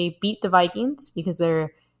think they beat the Vikings because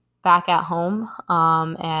they're back at home,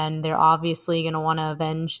 and they're obviously going to want to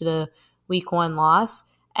avenge the week 1 loss.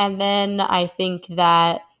 And then I think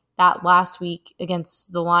that last week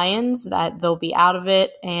against the Lions, that they'll be out of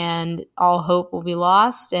it and all hope will be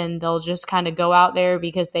lost, and they'll just kind of go out there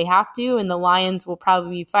because they have to, and the Lions will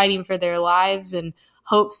probably be fighting for their lives and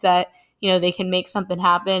hopes that they can make something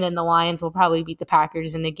happen, and the Lions will probably beat the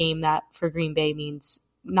Packers in a game that for Green Bay means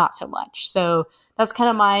not so much. So that's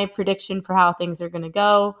kind of my prediction for how things are going to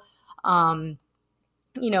go.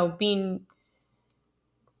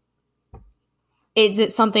 Is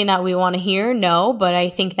it something that we want to hear? No, but I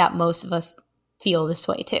think that most of us feel this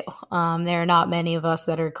way too. There are not many of us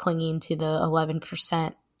that are clinging to the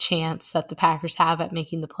 11% chance that the Packers have at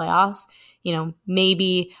making the playoffs.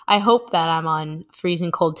 Maybe I hope that I'm on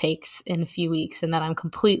freezing cold takes in a few weeks and that I'm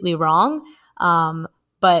completely wrong.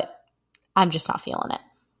 But I'm just not feeling it.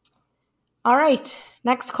 All right,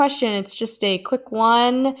 next question. It's just a quick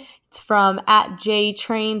one. It's from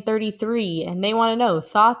 @JTrain33, and they want to know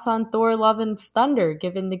thoughts on Thor: Love and Thunder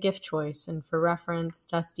given the gift choice. And for reference,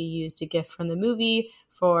 Dusty used a gift from the movie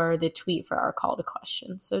for the tweet for our call to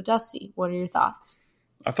questions. So Dusty, what are your thoughts?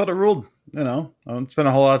 I thought it ruled. I don't spend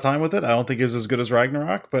a whole lot of time with it. I don't think it was as good as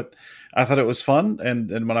Ragnarok, but I thought it was fun. And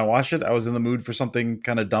when I watched it, I was in the mood for something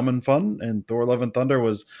kind of dumb and fun. And Thor: Love and Thunder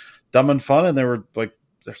was dumb and fun, and they were like,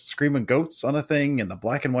 they're screaming goats on a thing, and the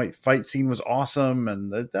black and white fight scene was awesome,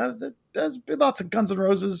 and there's lots of Guns N'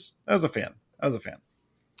 Roses. I was a fan.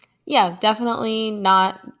 Yeah, definitely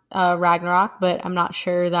not Ragnarok, but I'm not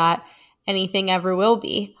sure that anything ever will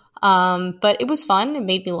be. But it was fun. It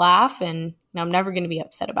made me laugh, and I'm never going to be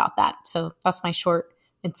upset about that. So that's my short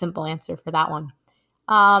and simple answer for that one.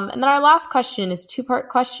 And then our last question is a 2-part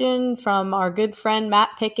question from our good friend Matt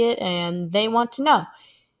Pickett, and they want to know,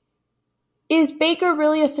 is Baker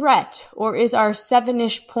really a threat, or is our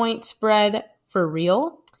 7-ish point spread for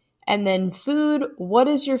real? And then food, what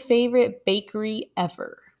is your favorite bakery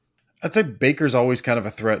ever? I'd say Baker's always kind of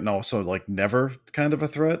a threat, and also like never kind of a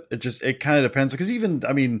threat. It kind of depends, because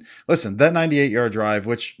listen, that 98-yard drive,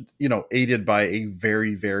 which, aided by a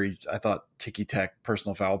very, very, I thought, ticky-tack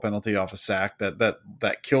personal foul penalty off a sack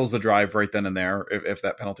that kills the drive right then and there if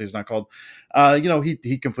that penalty is not called.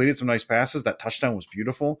 He completed some nice passes. That touchdown was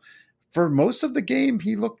beautiful. For most of the game,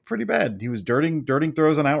 he looked pretty bad. He was dirting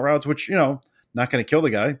throws and out routes, which, not going to kill the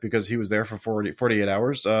guy because he was there for 48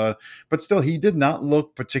 hours. But still, he did not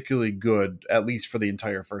look particularly good, at least for the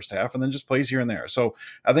entire first half, and then just plays here and there. So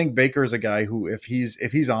I think Baker is a guy who, if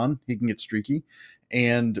he's on, he can get streaky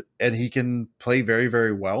and he can play very,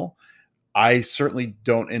 very well. I certainly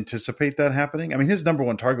don't anticipate that happening. I mean, his number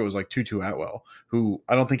one target was like Tutu Atwell, who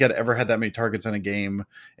I don't think had ever had that many targets in a game,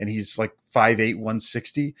 and he's like 5'8",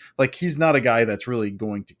 160. Like, he's not a guy that's really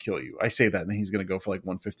going to kill you. I say that, and then he's going to go for like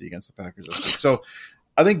 150 against the Packers. So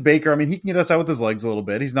I think Baker, he can get us out with his legs a little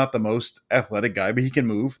bit. He's not the most athletic guy, but he can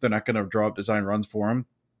move. They're not going to draw up design runs for him.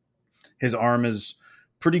 His arm is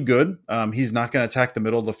pretty good. He's not going to attack the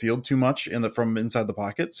middle of the field too much from inside the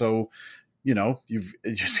pocket. So, you've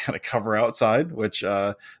just got to cover outside, which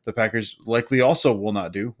the Packers likely also will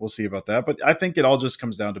not do. We'll see about that. But I think it all just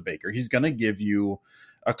comes down to Baker. He's going to give you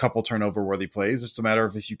a couple turnover-worthy plays. It's a matter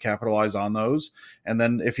of if you capitalize on those. And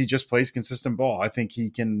then if he just plays consistent ball, I think he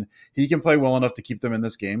can play well enough to keep them in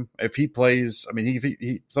this game. If he plays,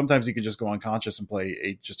 sometimes he could just go unconscious and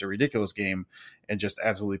play just a ridiculous game and just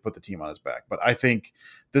absolutely put the team on his back. But I think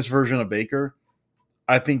this version of Baker,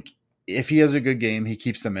 if he has a good game, he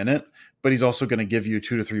keeps them in it. But he's also going to give you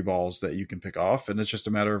 2 to 3 balls that you can pick off, and it's just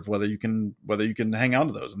a matter of whether you can hang on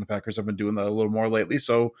to those. And the Packers have been doing that a little more lately,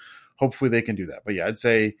 so hopefully they can do that. But yeah, I'd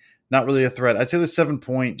say not really a threat. I'd say the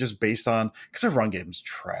 7-point just based on, because their run game is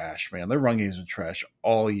trash, man. Their run game's been trash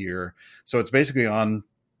all year, so it's basically on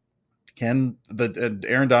Can the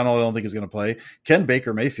Aaron Donald, I don't think is going to play. Can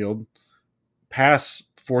Baker Mayfield pass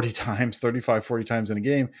 40 times, 35, 40 times in a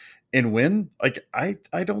game and win? Like, I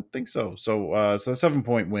don't think so. So, so the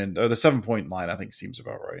 7-point win, or the 7-point line, I think seems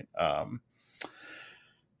about right.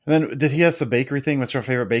 And then did he ask the bakery thing? What's your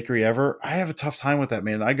favorite bakery ever? I have a tough time with that,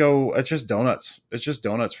 man. It's just donuts. It's just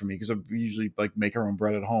donuts for me because I usually like make our own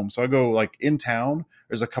bread at home. So I go like in town.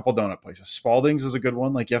 There's a couple donut places. Spalding's is a good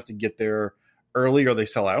one. Like you have to get there early or they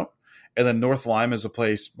sell out. And then North Lime is a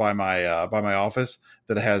place by my office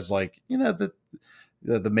that has like,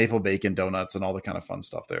 the maple bacon donuts and all the kind of fun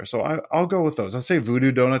stuff there. So I'll go with those. I'd say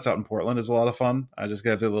Voodoo Donuts out in Portland is a lot of fun. I just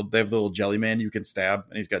got they have the little jelly man you can stab,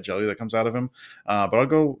 and he's got jelly that comes out of him. But I'll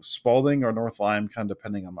go Spalding or North Lime, kind of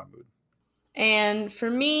depending on my mood. And for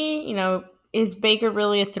me, is Baker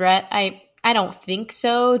really a threat? I don't think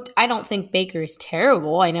so. I don't think Baker is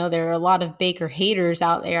terrible. I know there are a lot of Baker haters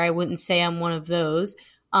out there. I wouldn't say I'm one of those.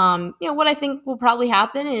 What I think will probably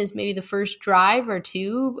happen is maybe the first drive or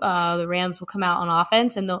two, the Rams will come out on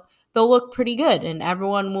offense and they'll look pretty good and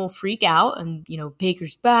everyone will freak out and,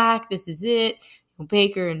 Baker's back. This is it.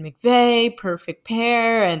 Baker and McVay, perfect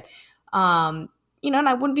pair. And, and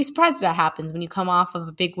I wouldn't be surprised if that happens when you come off of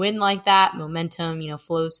a big win like that. Momentum,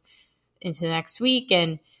 flows into the next week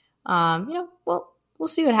and, we'll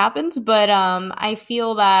see what happens, but I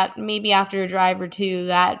feel that maybe after a drive or two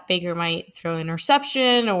that Baker might throw an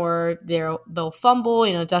interception or they'll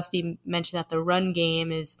fumble. Dusty mentioned that the run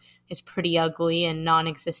game is pretty ugly and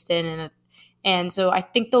non-existent, and so I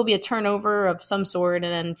think there'll be a turnover of some sort,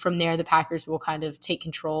 and then from there the Packers will kind of take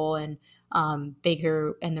control, and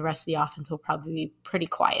Baker and the rest of the offense will probably be pretty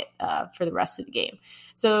quiet for the rest of the game.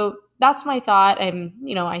 So that's my thought.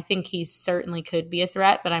 I think he certainly could be a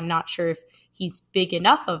threat, but I'm not sure if he's big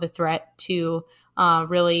enough of a threat to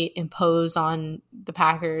really impose on the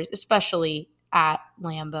Packers, especially at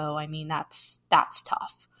Lambeau. I mean, that's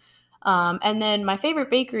tough. And then my favorite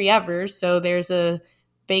bakery ever. So there's a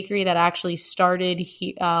bakery that actually started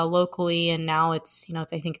locally, and now it's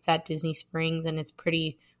I think it's at Disney Springs, and it's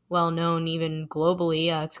pretty well known even globally.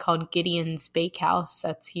 It's called Gideon's Bakehouse.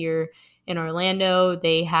 That's here in Orlando.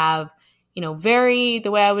 They have the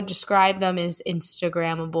way I would describe them is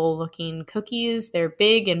Instagrammable looking cookies. They're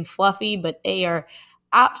big and fluffy, but they are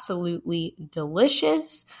absolutely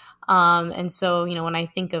delicious. And so, when I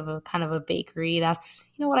think of a kind of a bakery,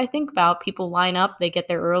 that's, what I think about. People line up, they get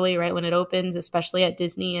there early, right when it opens, especially at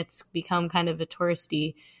Disney. It's become kind of a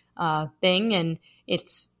touristy thing. And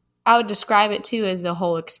I would describe it too as a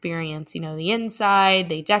whole experience. The inside,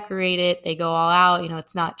 they decorate it, they go all out.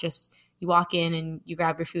 It's not just you walk in and you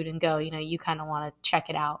grab your food and go. You kind of want to check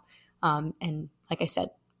it out. And like I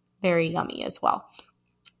said, very yummy as well.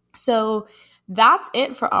 So that's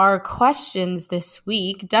it for our questions this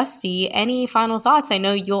week. Dusty, any final thoughts? I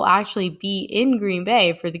know you'll actually be in Green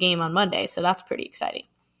Bay for the game on Monday, so that's pretty exciting.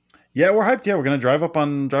 Yeah, we're hyped. Yeah, we're going to drive up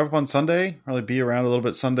on Sunday, probably be around a little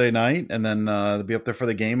bit Sunday night, and then be up there for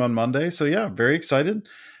the game on Monday. So yeah, very excited.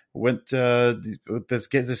 Went with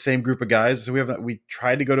the same group of guys. So we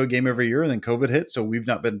tried to go to a game every year, and then COVID hit, so we've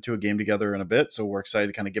not been to a game together in a bit. So we're excited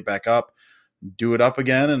to kind of get back up, do it up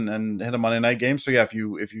again, and hit a Monday night game. So yeah, if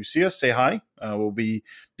you see us, say hi. We'll be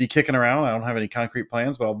kicking around. I don't have any concrete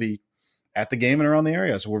plans, but I'll be at the game and around the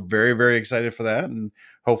area. So we're very, very excited for that, and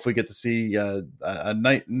hopefully get to see a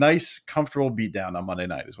nice, comfortable beatdown on Monday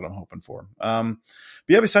night is what I'm hoping for.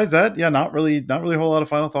 But yeah, besides that, yeah, not really a whole lot of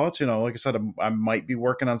final thoughts. Like I said, I might be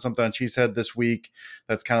working on something on Cheesehead this week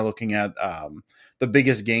that's kind of looking at the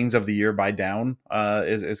biggest gains of the year by down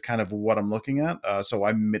is kind of what I'm looking at. So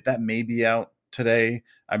that may be out today.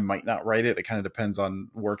 I might not write it. It kind of depends on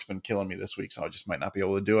work's been killing me this week, so I just might not be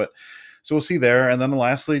able to do it. So we'll see there. And then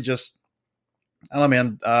lastly, I don't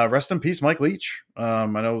know, man. Rest in peace, Mike Leach. I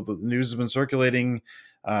know the news has been circulating.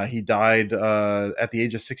 He died at the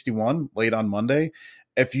age of 61 late on Monday.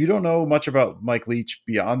 If you don't know much about Mike Leach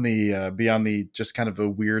beyond the just kind of a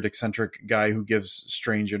weird, eccentric guy who gives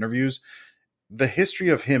strange interviews, the history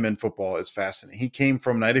of him in football is fascinating. He came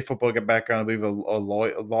from 90 football background, I believe a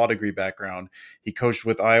law degree background. He coached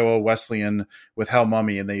with Iowa Wesleyan with Hal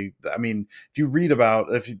Mumme, and if you read about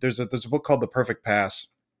there's a book called The Perfect Pass.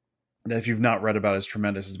 That if you've not read about, is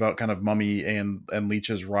tremendous. It's about kind of Mumme and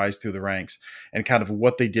Leach's rise through the ranks and kind of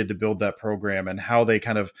what they did to build that program and how they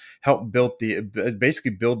kind of helped build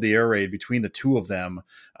the air raid between the two of them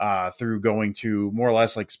through going to more or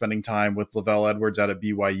less like spending time with Lavelle Edwards out at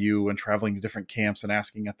BYU and traveling to different camps and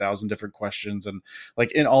asking 1,000 different questions. And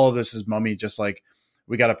like in all of this is Mumme just like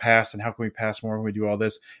we got to pass, and how can we pass more when we do all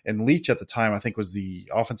this? And Leach at the time, I think, was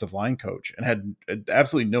the offensive line coach and had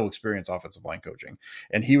absolutely no experience offensive line coaching.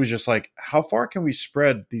 And he was just like, how far can we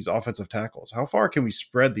spread these offensive tackles? How far can we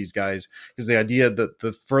spread these guys? Because the idea that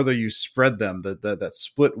the further you spread them, that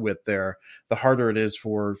split width there, the harder it is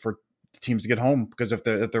for teams to get home, because if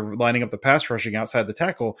they're lining up the pass rushing outside the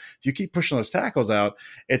tackle, if you keep pushing those tackles out,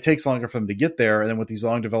 it takes longer for them to get there. And then with these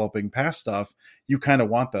long developing pass stuff, you kind of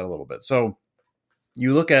want that a little bit. So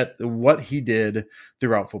you look at what he did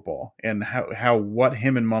throughout football and how what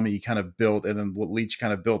him and Mummy kind of built, and then what Leach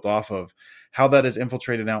kind of built off of, how that has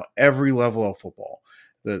infiltrated now every level of football.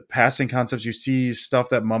 The passing concepts, you see stuff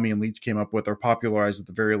that Mummy and Leach came up with or popularized at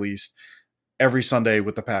the very least every Sunday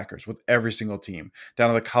with the Packers, with every single team, down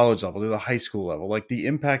to the college level, to the high school level. Like, the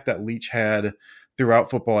impact that Leach had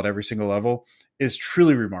throughout football at every single level is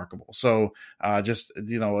truly remarkable. So just,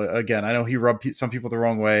 again, I know he rubbed some people the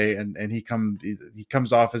wrong way, and he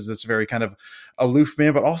comes off as this very kind of aloof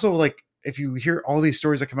man, but also, like, if you hear all these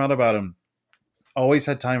stories that come out about him, always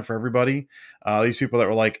had time for everybody. These people that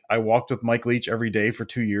were like, I walked with Mike Leach every day for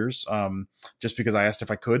 2 years, just because I asked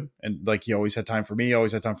if I could. And like, he always had time for me,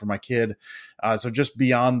 always had time for my kid. So just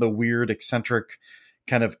beyond the weird, eccentric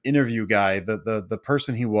kind of interview guy, the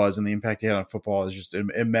person he was and the impact he had on football is just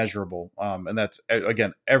immeasurable. And that's,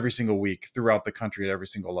 again, every single week throughout the country at every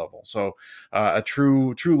single level. So a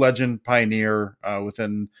true legend, pioneer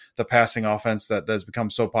within the passing offense that has become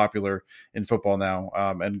so popular in football now,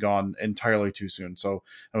 and gone entirely too soon. So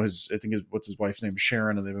I think what's his wife's name,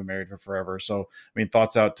 Sharon, and they've been married for forever. So, I mean,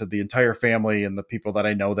 thoughts out to the entire family and the people that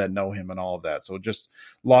I know that know him and all of that. So just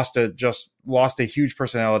lost a huge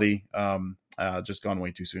personality. Just gone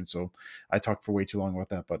way too soon. So I talked for way too long about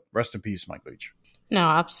that, but rest in peace, Mike Leach. No,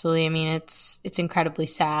 absolutely. I mean, it's incredibly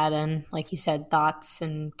sad. And like you said, thoughts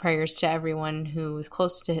and prayers to everyone who was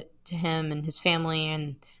close to him and his family,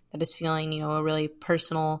 and that is feeling, a really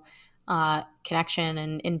personal connection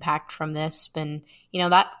and impact from this. And,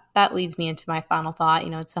 that leads me into my final thought.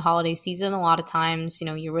 It's the holiday season. A lot of times,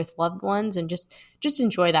 you're with loved ones, and just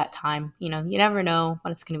enjoy that time. You never know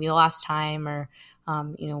when it's going to be the last time, or,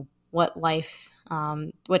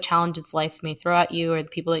 what challenges life may throw at you or the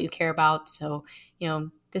people that you care about. So,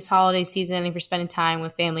 this holiday season, if you're spending time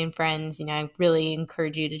with family and friends, I really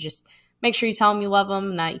encourage you to just make sure you tell them you love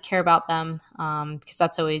them and that you care about them, because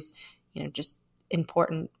that's always, just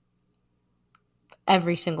important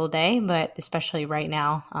every single day, but especially right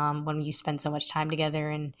now, when you spend so much time together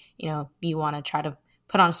and, you want to try to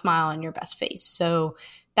put on a smile on your best face. So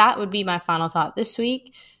that would be my final thought this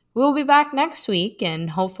week. We'll be back next week, and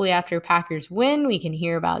hopefully after Packers win, we can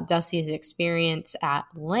hear about Dusty's experience at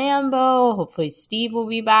Lambeau. Hopefully Steve will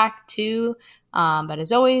be back too. But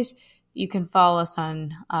as always, you can follow us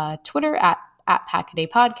on Twitter at Packaday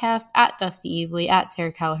Podcast, at Dusty Evely, at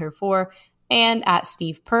Sarah Callagher 4, and at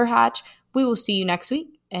Steve Perhatch. We will see you next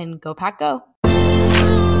week, and go Pack Go.